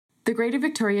The Greater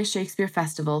Victoria Shakespeare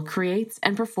Festival creates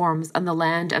and performs on the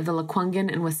land of the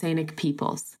Lekwungen and WSÁNEĆ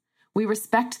peoples. We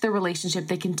respect the relationship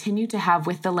they continue to have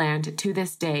with the land to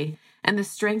this day and the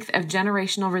strength of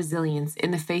generational resilience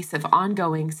in the face of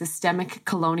ongoing systemic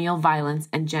colonial violence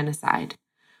and genocide.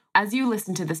 As you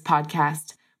listen to this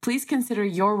podcast, please consider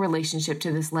your relationship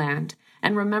to this land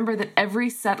and remember that every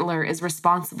settler is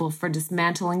responsible for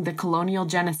dismantling the colonial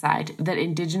genocide that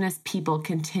Indigenous people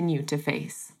continue to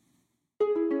face.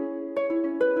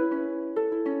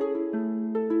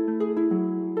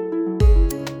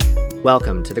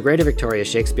 Welcome to the Greater Victoria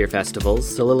Shakespeare Festival's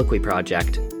Soliloquy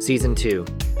Project, Season 2,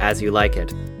 As You Like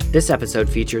It. This episode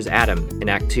features Adam in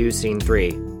Act 2, Scene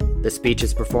 3. The speech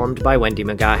is performed by Wendy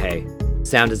Magahe.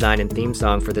 Sound design and theme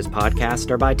song for this podcast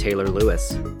are by Taylor Lewis.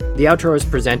 The outro is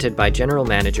presented by General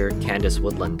Manager Candace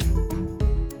Woodland.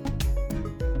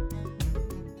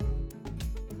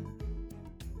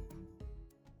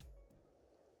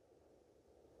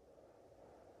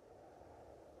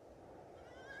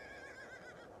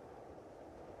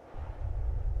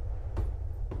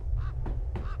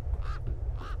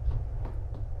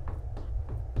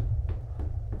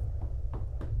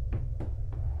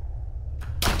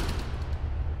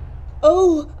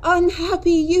 O unhappy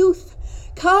youth,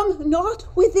 come not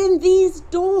within these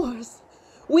doors.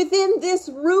 Within this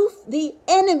roof the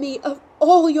enemy of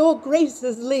all your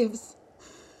graces lives.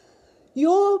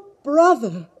 Your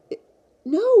brother,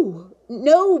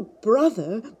 no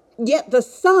brother, yet the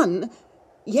son,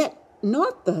 yet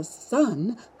not the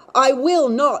son. I will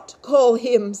not call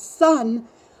him son.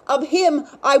 Of him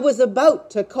I was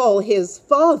about to call his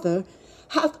father,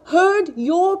 hath heard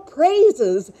your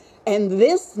praises, and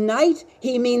this night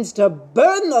he means to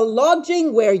burn the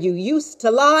lodging where you used to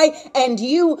lie, and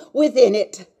you within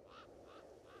it.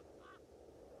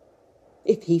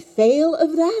 If he fail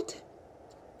of that,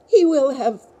 he will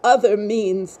have other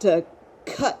means to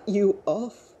cut you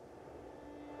off.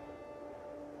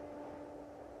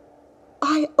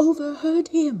 I overheard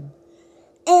him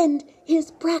and his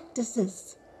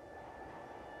practices.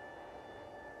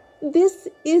 This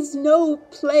is no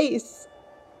place.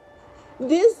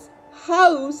 This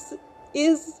house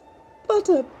is but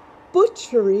a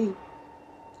butchery.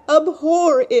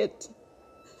 Abhor it.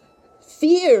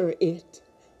 Fear it.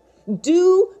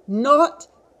 Do not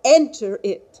enter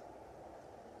it.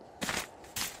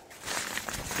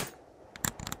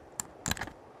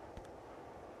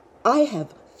 I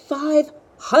have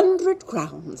 500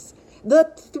 crowns,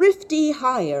 the thrifty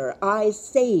hire I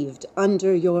saved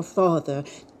under your father.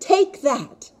 Take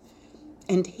that,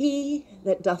 and he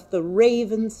that doth the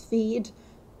ravens feed,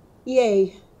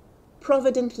 yea,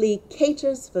 providently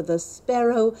caters for the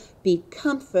sparrow, be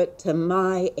comfort to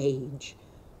my age.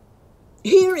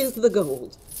 Here is the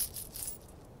gold.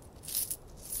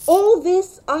 All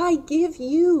this I give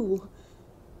you.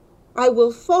 I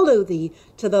will follow thee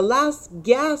to the last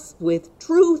gasp with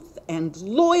truth and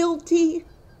loyalty.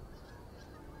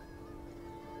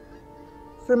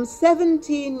 From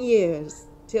 17 years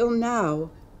till now,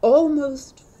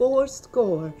 almost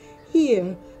 80,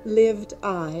 here lived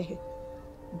I,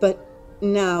 but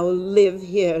now live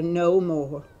here no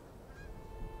more.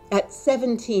 At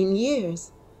 17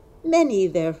 years, many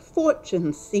their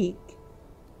fortune seek,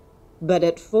 but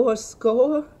at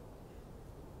 80,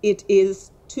 it is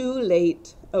too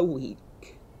late a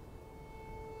week.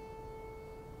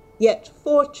 Yet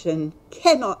fortune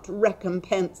cannot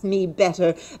recompense me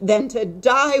better than to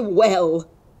die well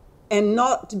and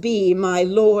not be my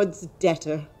lord's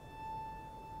debtor.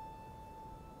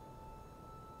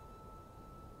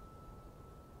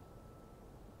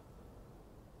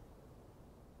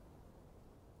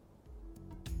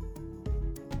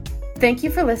 Thank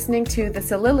you for listening to The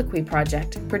Soliloquy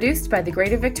Project, produced by the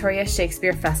Greater Victoria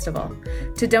Shakespeare Festival.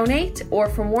 To donate or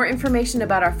for more information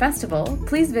about our festival,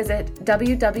 please visit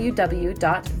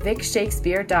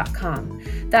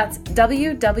www.vicshakespeare.com. That's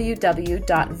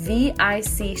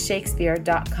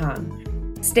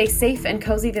www.vicshakespeare.com. Stay safe and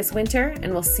cozy this winter,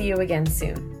 and we'll see you again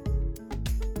soon.